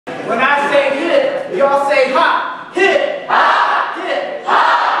y'all say ha, hip, ha, hip,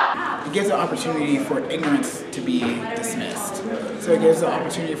 ha. It gives an opportunity for ignorance to be dismissed. So it gives an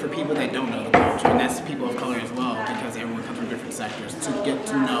opportunity for people that don't know the culture, and that's people of color as well, because everyone comes from different sectors, to get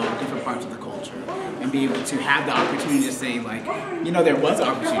to know different parts of the culture and be able to have the opportunity to say, like, you know, there was an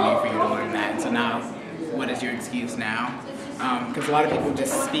opportunity for you to learn that, and so now, what is your excuse now? Because a lot of people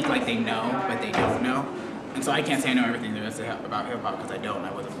just speak like they know, but they don't know. And so I can't say I know everything there is about hip-hop because I don't.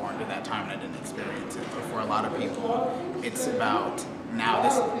 I wasn't born at that time and I didn't experience it. But for a lot of people, it's about now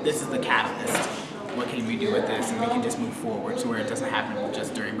this is the catalyst. What can we do with this? And we can just move forward to where it doesn't happen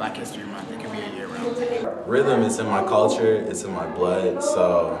just during Black History Month. It can be a year-round thing. Rhythm is in my culture. It's in my blood.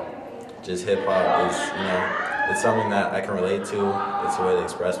 So just hip-hop is, you know, it's something that I can relate to. It's a way to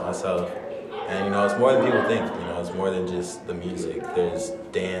express myself. And, you know, it's more than people think. You know, it's more than just the music. There's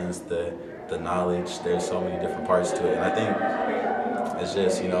dance, the knowledge. There's so many different parts to it. And I think it's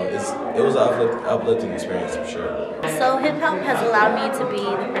just, you know, it was an uplifting experience for sure. So hip-hop has allowed me to be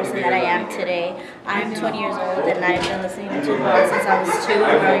the person that I am today. I'm 20 years old and I've been listening to Tupac since I was 2,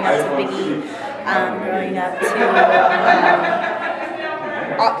 growing up to Biggie, growing up to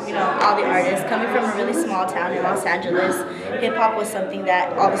all the artists. Coming from a really small town in Los Angeles, hip-hop was something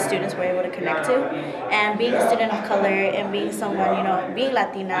that all the students were able to connect to. And being a student of color and being someone, you know, being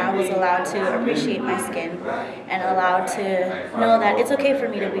Latina, I was allowed to appreciate my skin and allowed to know that it's okay for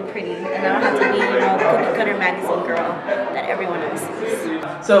me to be pretty and I don't have to be, you know, the cookie cutter magazine girl that everyone else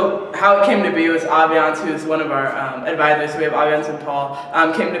sees. So how it came to be was Aviance, who's one of our advisors, so we have Aviance and Paul,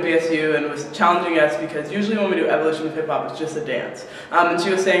 came to BSU and was challenging us because usually when we do evolution of hip-hop, it's just a dance. And she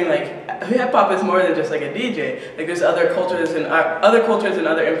was saying, like, hip-hop is more than just like a DJ. Like, there's other cultures and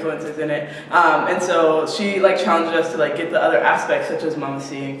other influences in it. And so she like challenged us to like get the other aspects such as Mama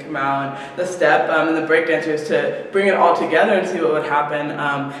C and Kamau and the step and the breakdancers to bring it all together and see what would happen.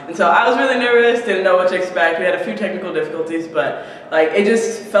 And so I was really nervous, didn't know what to expect. We had a few technical difficulties, but like it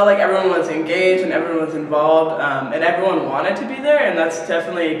just felt like everyone was engaged and everyone was involved and everyone wanted to be there. And that's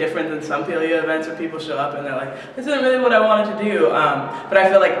definitely different than some PLU events where people show up and they're like, this isn't really what I wanted to do. But I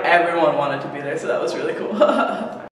feel like everyone wanted to be there, so that was really cool.